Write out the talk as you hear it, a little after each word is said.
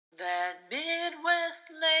That Midwest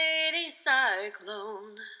lady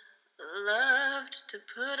cyclone loved to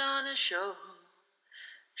put on a show.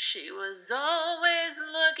 She was always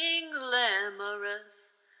looking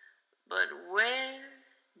glamorous, but where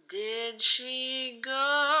did she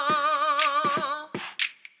go?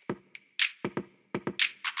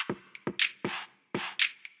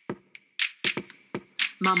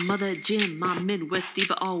 My mother Jim, my Midwest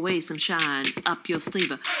Diva, always some shine up your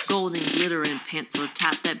sleeve, golden glittering pants so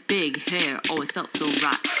tight, that big hair always felt so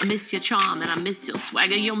right. I miss your charm and I miss your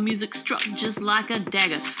swagger, your music struck just like a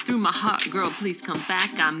dagger through my heart. Girl, please come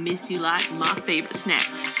back, I miss you like my favorite snack.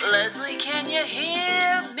 Leslie, can you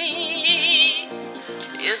hear me?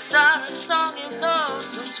 Your siren song is oh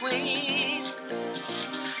so sweet.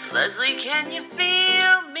 Leslie, can you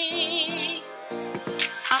feel me?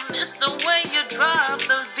 I miss the way you drop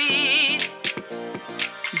those beats.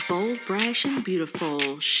 Bold, brash, and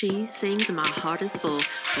beautiful, she sings and my heart is full.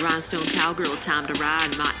 Rhinestone cowgirl, time to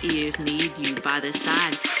ride. My ears need you by their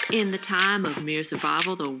side. In the time of mere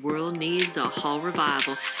survival, the world needs a whole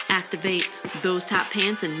revival. Activate those tight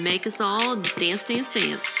pants and make us all dance, dance,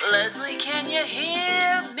 dance. Leslie, can you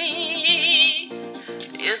hear me?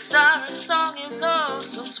 Your siren song is oh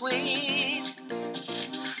so sweet.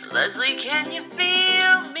 Leslie, can you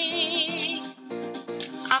feel me?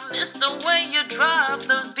 I miss the way you drop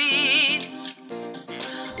those beats.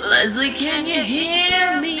 Leslie, can you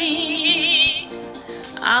hear me?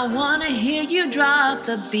 I wanna hear you drop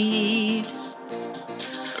the beat.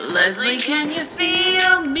 Leslie, can you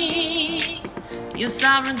feel me? Your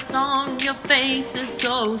siren song, your face is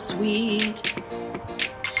so sweet.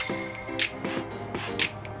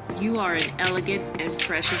 You are an elegant and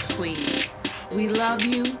precious queen. We love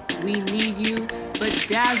you, we need you, but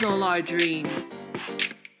dazzle our dreams.